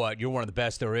matter what. You're one of the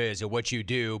best there is at what you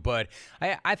do. But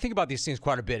I think about these things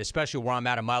quite a bit, especially where I'm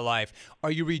at in my life.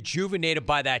 Are you rejuvenated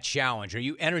by that challenge? Are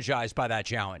you energized by that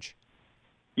challenge?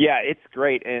 Yeah, it's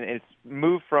great. And it's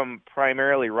moved from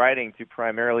primarily writing to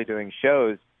primarily doing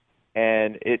shows.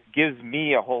 And it gives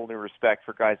me a whole new respect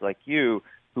for guys like you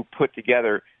who put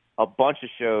together a bunch of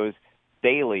shows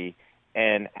daily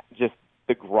and just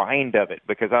the grind of it,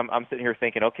 because I'm sitting here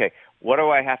thinking, okay, what do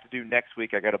I have to do next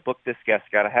week? I got to book this guest,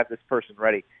 got to have this person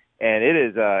ready, and it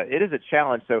is a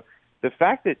challenge. So the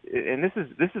fact that, and this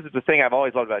is the thing I've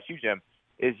always loved about you, Jim,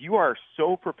 is you are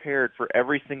so prepared for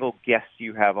every single guest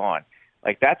you have on.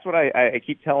 Like that's what I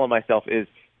keep telling myself is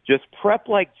just prep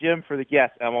like Jim for the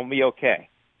guest, and I'm gonna be okay.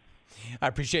 I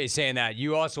appreciate you saying that.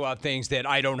 You also have things that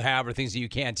I don't have or things that you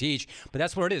can't teach, but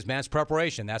that's what it is, man. It's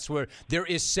preparation. That's where there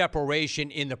is separation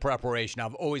in the preparation.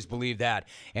 I've always believed that.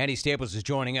 Andy Staples is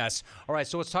joining us. All right,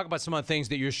 so let's talk about some of the things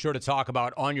that you're sure to talk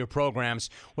about on your programs.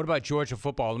 What about Georgia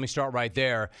football? Let me start right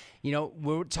there. You know,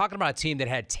 we're talking about a team that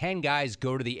had 10 guys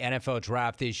go to the NFL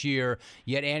draft this year,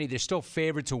 yet, Andy, they're still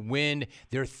favored to win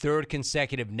their 3rd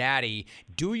consecutive natty.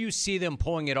 Do you see them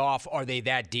pulling it off? Are they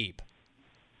that deep?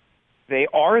 They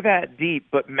are that deep,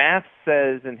 but math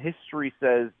says and history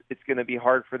says it's going to be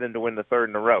hard for them to win the 3rd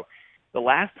in a row. The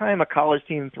last time a college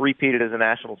team three-peated as a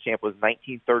national champ was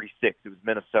 1936. It was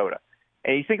Minnesota.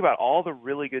 And you think about all the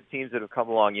really good teams that have come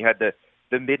along. You had the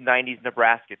mid-'90s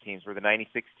Nebraska teams where the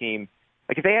 96 team,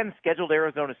 like if they hadn't scheduled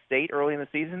Arizona State early in the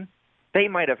season, they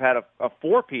might have had a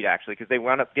four-peat actually because they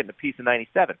wound up getting a piece in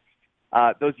 97.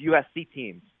 Those USC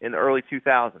teams in the early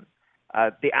 2000s.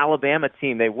 The Alabama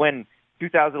team, they win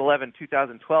 2011,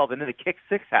 2012, and then the kick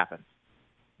six happens.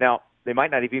 Now, they might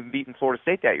not have even beaten Florida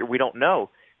State that year. We don't know.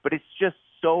 But it's just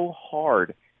so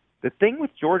hard. The thing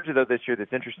with Georgia, though, this year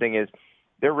that's interesting is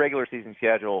their regular season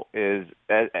schedule is,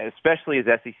 especially as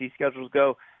SEC schedules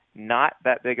go, not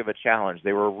that big of a challenge.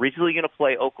 They were originally going to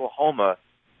play Oklahoma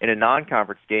in a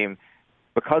non-conference game.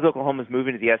 Because Oklahoma's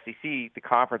moving to the SEC, the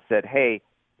conference said, hey,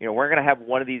 we're going to have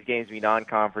one of these games be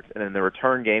non-conference and then the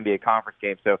return game be a conference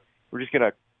game. So we're just going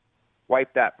to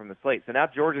wipe that from the slate. So now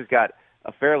Georgia's got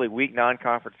a fairly weak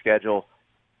non-conference schedule,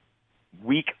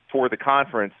 weak for the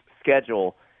conference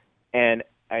schedule, and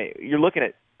you're looking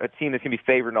at a team that's going to be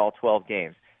favored in all 12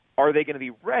 games. Are they going to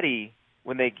be ready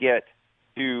when they get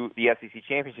to the SEC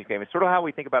championship game? It's sort of how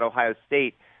we think about Ohio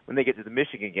State when they get to the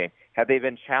Michigan game. Have they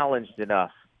been challenged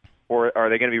enough, or are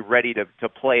they going to be ready to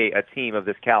play a team of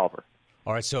this caliber?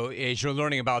 All right, so as you're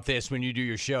learning about this when you do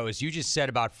your shows, you just said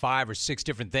about 5 or 6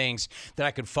 different things that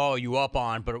I could follow you up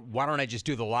on, but why don't I just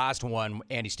do the last one?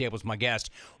 Andy Staples, my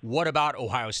guest. What about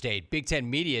Ohio State? Big Ten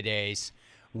Media Days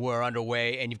were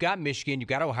underway, and you've got Michigan, you've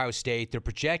got Ohio State. They're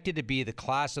projected to be the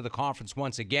class of the conference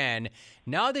once again.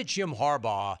 Now that Jim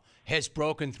Harbaugh has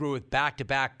broken through with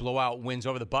back-to-back blowout wins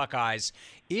over the Buckeyes,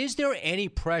 is there any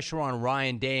pressure on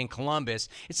Ryan Day in Columbus?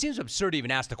 It seems absurd to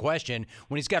even ask the question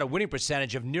when he's got a winning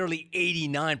percentage of nearly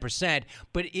 89%,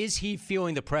 but is he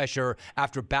feeling the pressure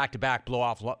after back-to-back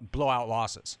blowout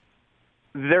losses?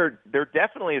 There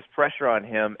definitely is pressure on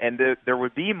him, and there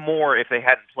would be more if they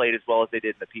hadn't played as well as they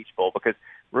did in the Peach Bowl. Because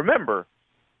remember,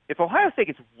 if Ohio State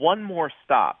gets one more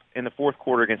stop in the fourth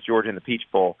quarter against Georgia in the Peach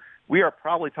Bowl, we are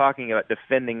probably talking about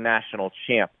defending national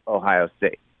champ Ohio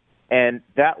State. And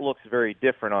that looks very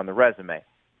different on the resume.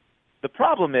 The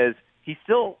problem is he's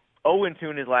still 0-2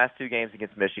 in his last 2 games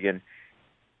against Michigan.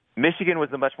 Michigan was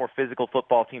a much more physical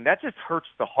football team. That just hurts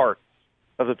the heart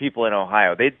of the people in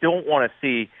Ohio. They don't want to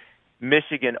see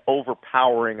Michigan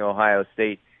overpowering Ohio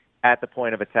State at the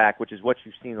point of attack, which is what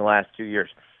you've seen the last 2 years.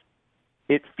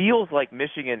 It feels like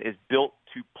Michigan is built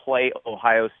to play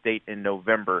Ohio State in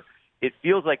November. It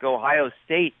feels like Ohio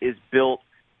State is built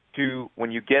to,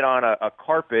 when you get on a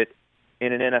carpet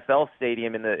in an NFL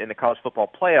stadium in the college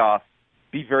football playoff,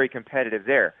 be very competitive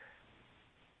there.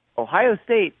 Ohio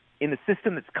State, in the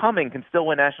system that's coming, can still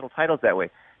win national titles that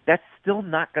way. That's still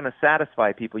not going to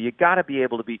satisfy people. You got to be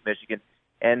able to beat Michigan.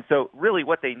 And so really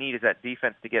what they need is that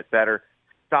defense to get better,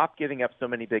 stop giving up so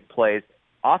many big plays.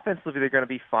 Offensively, they're going to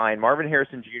be fine. Marvin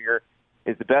Harrison Jr.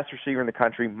 is the best receiver in the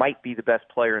country, might be the best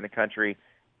player in the country.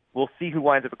 We'll see who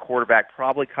winds up a quarterback,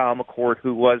 probably Kyle McCord,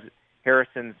 who was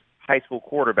Harrison's high school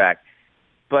quarterback.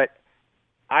 But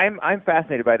I'm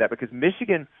fascinated by that because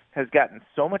Michigan has gotten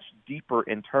so much deeper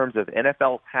in terms of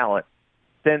NFL talent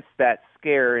since that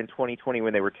scare in 2020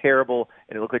 when they were terrible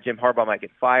and it looked like Jim Harbaugh might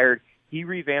get fired. He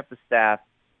revamped the staff.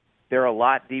 They're a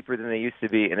lot deeper than they used to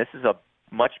be, and this is a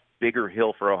much bigger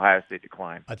hill for Ohio State to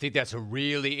climb. I think that's a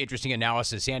really interesting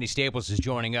analysis. Andy Staples is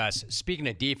joining us. Speaking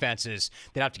of defenses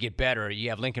that have to get better, you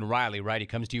have Lincoln Riley, right? He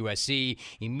comes to USC,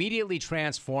 immediately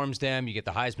transforms them. You get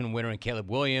the Heisman winner in Caleb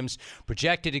Williams,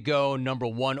 projected to go number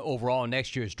 1 overall in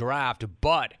next year's draft.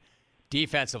 But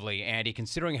defensively, Andy,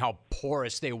 considering how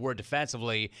porous they were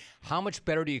defensively, how much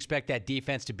better do you expect that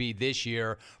defense to be this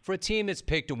year for a team that's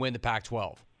picked to win the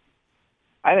Pac-12?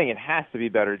 I think it has to be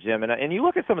better, Jim. And you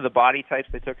look at some of the body types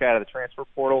they took out of the transfer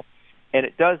portal, and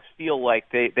it does feel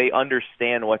like they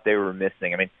understand what they were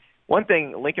missing. I mean, one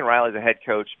thing, Lincoln Riley as a head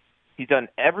coach, he's done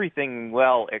everything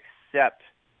well except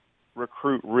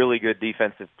recruit really good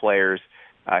defensive players.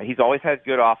 He's always had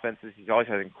good offenses. He's always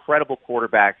had incredible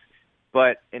quarterbacks.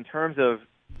 But in terms of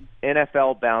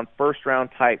NFL-bound, first-round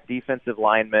type defensive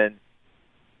linemen,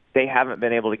 they haven't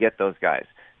been able to get those guys.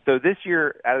 So this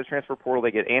year, out of the transfer portal, they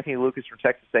get Anthony Lucas from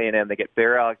Texas A&M. They get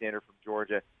Bear Alexander from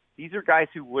Georgia. These are guys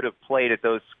who would have played at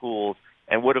those schools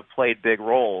and would have played big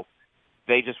roles.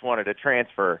 They just wanted to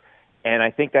transfer. And I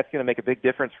think that's going to make a big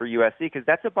difference for USC because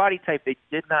that's a body type they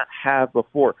did not have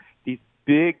before. These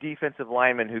big defensive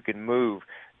linemen who can move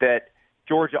that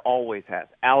Georgia always has,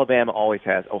 Alabama always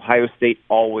has, Ohio State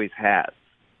always has.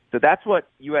 So that's what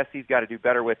USC's got to do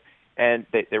better with. And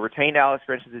they retained Alex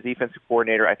Grinch as the defensive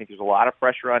coordinator. I think there's a lot of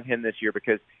pressure on him this year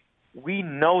because we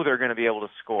know they're going to be able to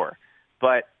score.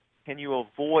 But can you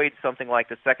avoid something like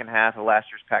the second half of last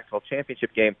year's Pac-12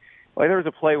 championship game? Well, there was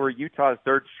a play where Utah's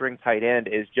third-string tight end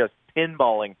is just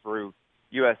pinballing through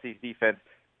USC's defense.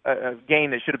 A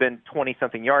game that should have been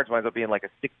 20-something yards winds up being like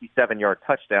a 67-yard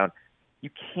touchdown. You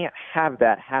can't have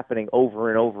that happening over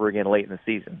and over again late in the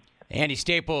season. Andy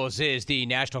Staples is the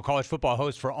national college football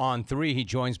host for On 3. He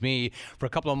joins me for a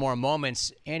couple of more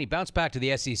moments. Andy, bounce back to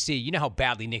the SEC. You know how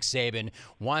badly Nick Saban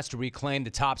wants to reclaim the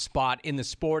top spot in the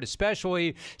sport,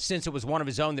 especially since it was one of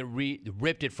his own that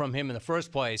ripped it from him in the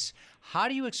first place. How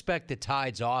do you expect the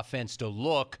Tide's offense to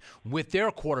look with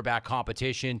their quarterback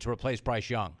competition to replace Bryce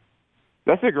Young?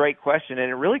 That's a great question,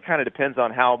 and it really kind of depends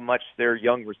on how much their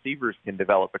young receivers can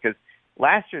develop because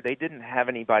last year they didn't have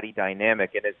anybody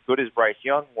dynamic, and as good as Bryce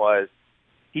Young was,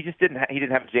 he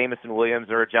didn't have Jamison Williams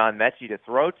or a John Mechie to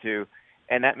throw to,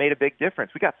 and that made a big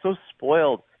difference. We got so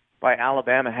spoiled by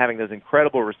Alabama having those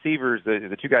incredible receivers,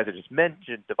 the two guys I just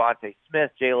mentioned, Devontae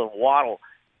Smith, Jalen Waddle,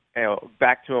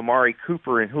 back to Amari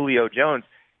Cooper and Julio Jones.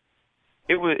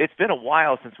 It's been a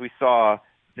while since we saw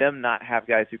them not have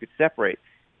guys who could separate.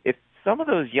 If some of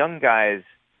those young guys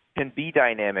can be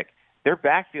dynamic, their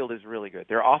backfield is really good.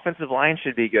 Their offensive line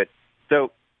should be good.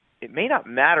 So it may not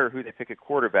matter who they pick at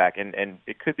quarterback, and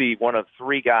it could be one of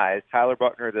three guys, Tyler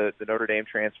Buckner, the Notre Dame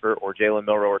transfer, or Jalen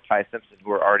Milroe or Ty Simpson,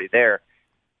 who are already there.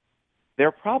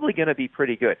 They're probably going to be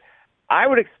pretty good. I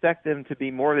would expect them to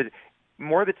be more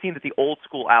the team that the old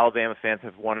school Alabama fans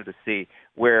have wanted to see,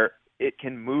 where it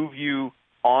can move you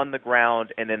on the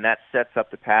ground, and then that sets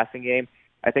up the passing game.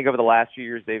 I think over the last few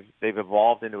years they've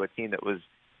evolved into a team that was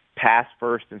pass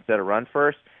first instead of run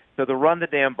first. So the run the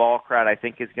damn ball crowd, I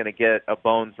think, is going to get a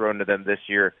bone thrown to them this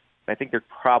year. I think they're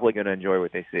probably going to enjoy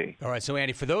what they see. All right, so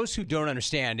Andy, for those who don't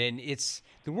understand, and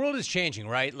the world is changing,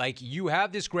 right? Like, you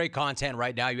have this great content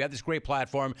right now, you have this great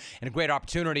platform and a great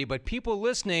opportunity, but people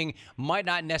listening might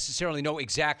not necessarily know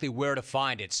exactly where to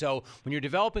find it. So when you're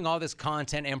developing all this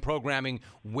content and programming,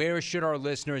 where should our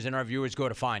listeners and our viewers go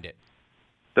to find it?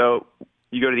 So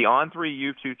you go to the On3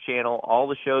 YouTube channel. All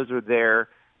the shows are there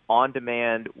on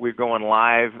demand. We're going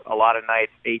live a lot of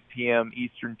nights, 8 p.m.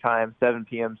 Eastern Time, 7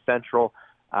 p.m. Central.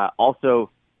 Also,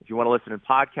 if you want to listen in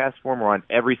podcast form, we're on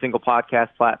every single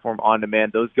podcast platform on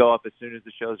demand. Those go up as soon as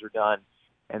the shows are done.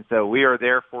 And so we are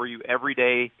there for you every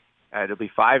day. It'll be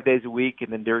 5 days a week,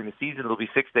 and then during the season, it'll be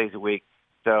 6 days a week.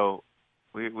 So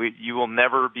you will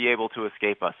never be able to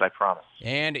escape us, I promise.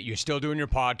 And you're still doing your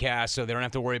podcast, so they don't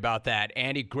have to worry about that.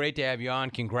 Andy, great to have you on.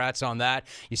 Congrats on that.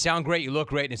 You sound great. You look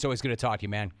great, and it's always good to talk to you,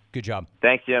 man. Good job.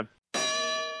 Thanks, Jim.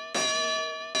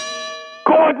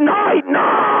 Good night,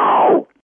 night.